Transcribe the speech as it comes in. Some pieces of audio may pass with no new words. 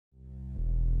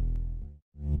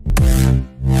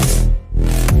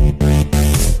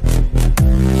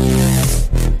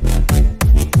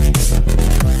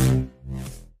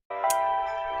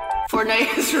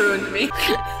just ruined me.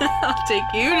 I'll take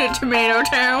you to Tomato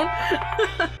Town.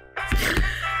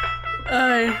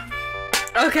 Okay.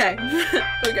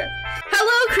 Okay.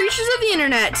 Hello, creatures of the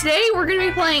internet. Today we're gonna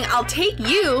be playing I'll Take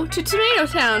You to Tomato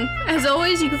Town. As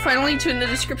always, you can find a link to it in the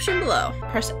description below.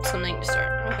 Press something to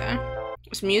start. Okay.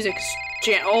 This music is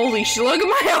holy shit, look at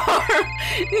my arm!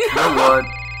 You know what?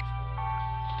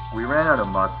 We ran out of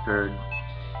mustard.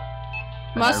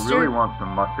 Mustard? I really want some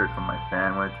mustard for my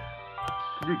sandwich.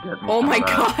 Could you get me Oh some my of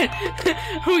that?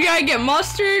 god. We gotta get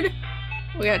mustard.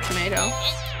 We got tomato.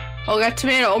 Oh, we got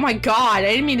tomato. Oh my god.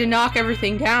 I didn't mean to knock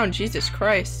everything down. Jesus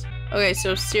Christ. Okay,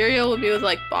 so cereal would be with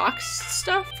like boxed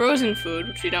stuff. Frozen food,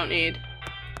 which we don't need.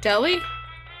 Deli?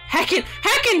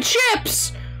 Heckin'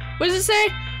 chips! What does it say?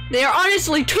 They are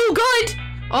honestly too good!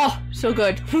 Oh, so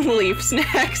good. Leaf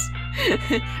snacks.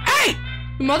 Hey!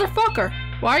 You motherfucker!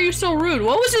 Why are you so rude?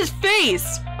 What was his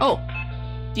face? Oh.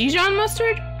 Dijon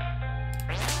mustard?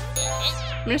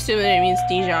 I'm assuming it means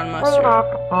Dijon mustard.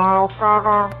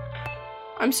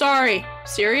 I'm sorry.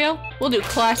 Cereal? We'll do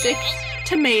classic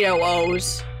tomato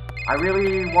O's. I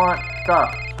really want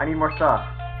stuff. I need more stuff.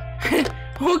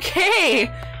 Okay.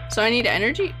 So I need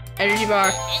energy? Energy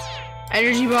bar.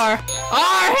 Energy bar.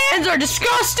 Oh, our hands are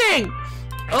disgusting!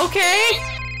 Okay.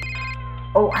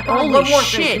 Oh, I thought holy one more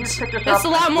shit. thing. That's a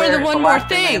lot more than one more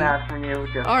thing.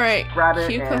 Alright.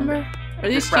 Cucumber? Are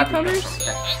these cucumbers?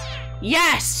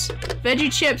 Yes!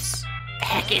 Veggie chips.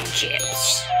 Heckin'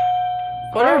 chips.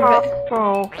 What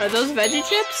are those veggie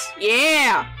chips?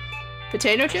 Yeah!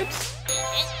 Potato chips?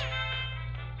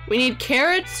 We need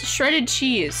carrots, shredded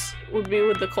cheese. Would be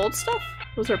with the cold stuff?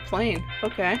 Those are plain.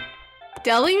 Okay.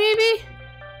 Deli maybe?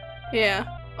 Yeah.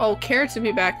 Oh, carrots would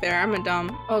be back there. I'm a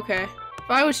dumb. Okay. If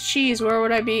I was cheese, where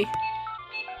would I be?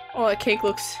 Oh, that cake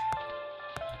looks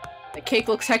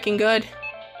heckin' good.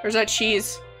 Or is that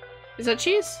cheese? Is that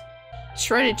cheese?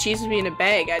 Shredded cheese would be in a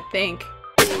bag, I think.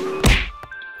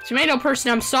 Tomato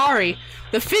person, I'm sorry.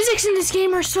 The physics in this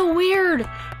game are so weird,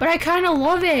 but I kind of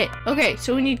love it. Okay,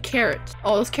 so we need carrots.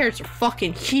 Oh, those carrots are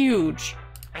fucking huge.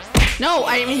 No,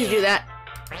 I didn't mean to do that.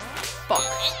 Fuck.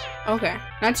 Okay,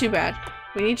 not too bad.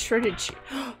 We need shredded cheese.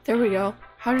 There we go.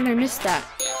 How did I miss that?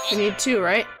 We need 2,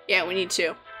 right? Yeah, we need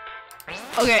 2.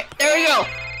 Okay, there we go.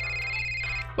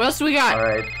 What else do we got?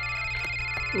 Alright.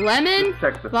 Lemon,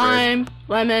 lime,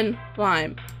 lemon,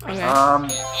 lime. Okay.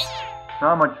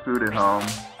 Not much food at home.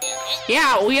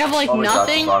 Yeah, we have like Only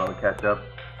nothing. got the bottle of ketchup.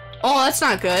 Oh, that's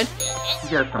not good. You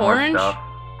get some Orange? more stuff.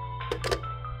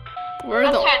 Where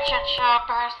are the Attention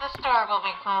shoppers, the store will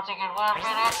be closing in 1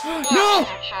 minute. No!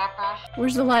 Attention shoppers.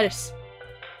 Where's the lettuce?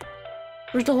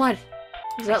 Where's the lettuce?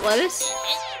 Is that lettuce?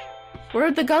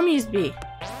 Where'd the gummies be?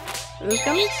 Are those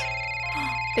gummies?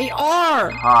 They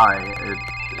are! Hi, it's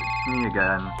me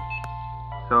again.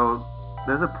 So,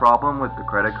 there's a problem with the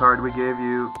credit card we gave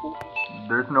you.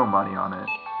 There's no money on it.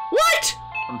 What?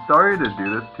 I'm sorry to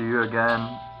do this to you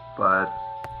again, but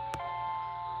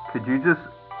could you just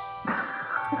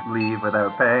leave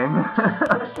without paying?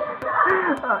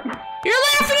 You're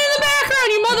laughing in the background,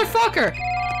 you motherfucker!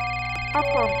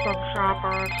 Attention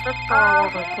shoppers, the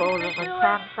store will be closing in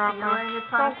 10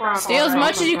 seconds. Steal as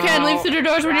much as you can, leave through the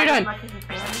doors when you're done.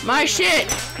 My shit!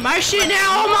 My shit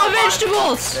now, all my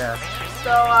vegetables! Yeah.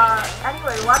 So,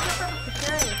 anyway, watch out for the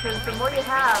security, because the more you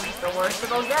have, the worse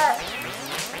it'll get.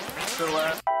 So,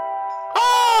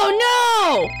 Oh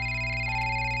no!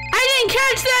 I didn't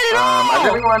catch that at all! I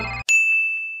really want...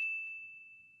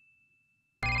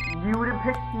 You would have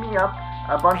picked me up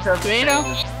a bunch of... Tomato.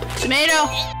 things. Tomato!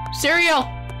 Cereal!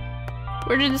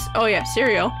 Where did this- oh yeah,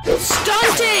 cereal.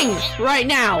 Stunting! Right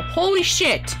now! Holy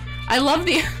shit! I love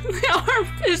the arm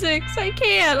physics. I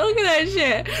can't. Look at that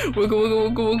shit. Wiggle, wiggle,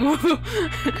 wiggle, wiggle, wiggle.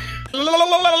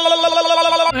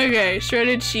 Okay,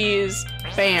 shredded cheese.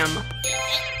 Bam.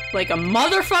 Like a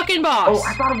motherfucking boss. Oh,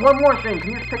 I thought of one more thing.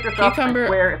 Can you just pick this up? Cucumber. I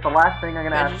swear, it's the last thing I'm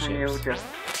gonna ask from you. Veggie Just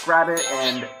grab it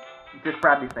and just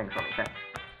grab these things for me. Thanks.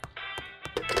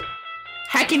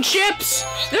 Heckin' chips!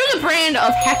 They're the brand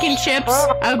of heckin' chips.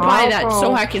 I would buy that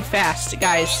so heckin' fast,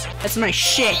 guys. That's my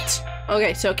shit.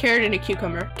 Okay, so carrot and a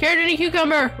cucumber. Carrot and a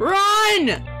cucumber!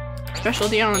 Run!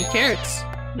 Specialty on carrots.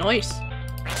 Nice.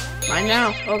 Mine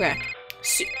now. Okay.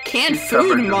 Canned These food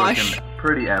cupboards are mush. looking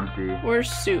pretty empty. Where's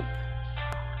soup?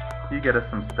 You get us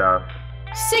some stuff.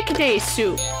 Sick day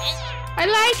soup. I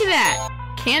like that.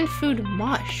 Canned food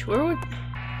mush. Where would...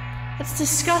 That's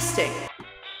disgusting.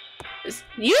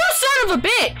 You son of a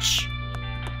bitch!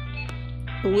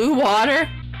 Blue water?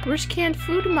 Where's canned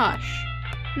food mush?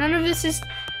 None of this is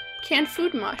canned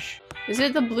food mush. Is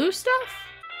it the blue stuff?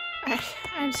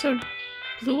 I'm so...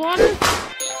 Blue water?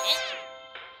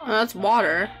 Oh, that's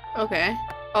water. Okay.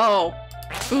 Oh.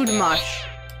 Food mush.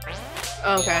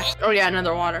 Okay. Oh yeah,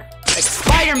 another water. Like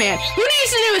Spider-Man. Who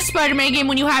needs to do a Spider-Man game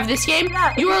when you have this game?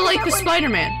 Yeah, You if are you like get, the like,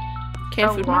 Spider-Man.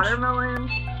 Canned A food much? watermelon,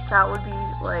 that would be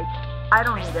like, I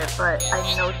don't need it, but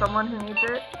I know someone who needs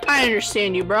it. I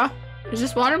understand you, bro. Is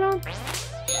this watermelon?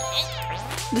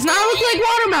 Does not look like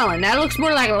watermelon. That looks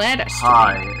more like lettuce. to me.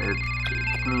 Hi,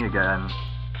 it's me again.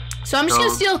 So I'm just gonna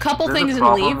steal a couple there's a things and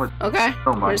problem leave. with Okay.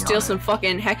 no I'm money gonna steal on some it.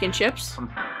 fucking heckin' chips.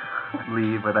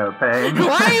 Leave without paying.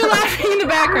 Why are you laughing in the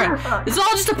background? It's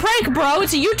all just a prank, bro.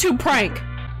 It's a YouTube prank.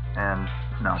 And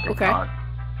not get Okay. caught.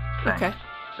 Thanks. Okay.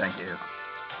 Thank you.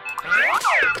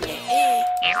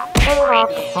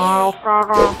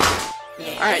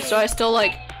 Alright, so I stole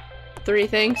like 3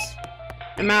 things.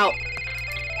 I'm out.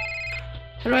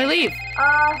 How do I leave?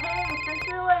 Hey, since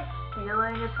you're like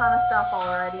stealing a ton of stuff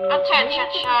already, Attention maybe you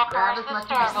can shoppers, grab as the much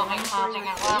store as will you be can closing in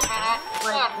before you 1 minute.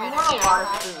 Like, we 1 want a minute, lot of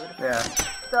shoppers. food. Yeah.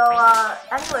 So,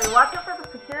 anyway, watch out for the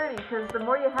security, because the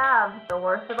more you have, the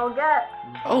worse it'll get.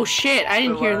 Oh shit, I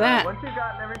didn't hear that. Once you've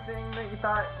gotten everything that you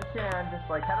thought you can, just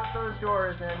like head up those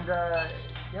doors and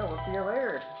yeah, we'll see you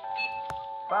later.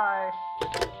 Bye.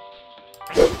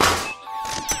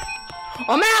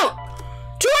 I'm out!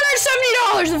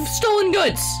 $270 of stolen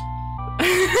goods!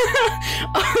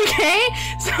 Okay,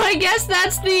 so I guess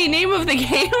that's the name of the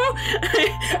game.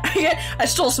 I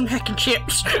stole some heckin'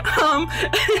 chips.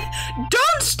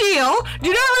 Don't steal! Do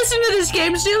not listen to this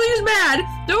game. Stealing is bad.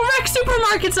 Don't wreck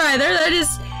supermarkets either.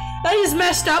 That is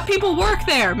messed up. People work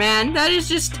there, man. That is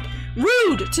just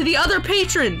rude to the other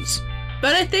patrons.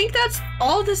 But I think that's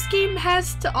all this game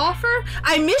has to offer.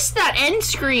 I missed that end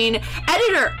screen.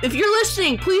 Editor, if you're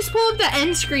listening, please pull up the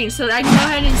end screen so that I can go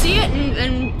ahead and see it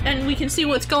and we can see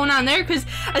what's going on there. Because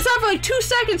I saw it for like 2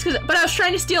 seconds, but I was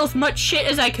trying to steal as much shit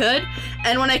as I could.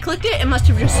 And when I clicked it, it must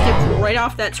have just skipped right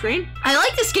off that screen. I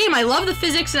like this game. I love the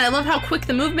physics and I love how quick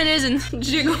the movement is and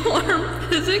jiggle arm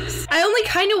physics. I only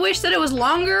kind of wish that it was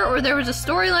longer or there was a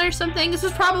storyline or something. This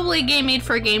is probably a game made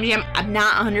for a game jam. I'm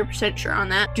not 100% sure on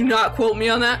that. Do not quote me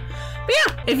on that. But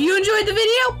yeah, if you enjoyed the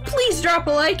video, please drop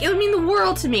a like. It would mean the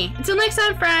world to me. Until next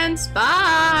time, friends.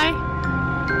 Bye.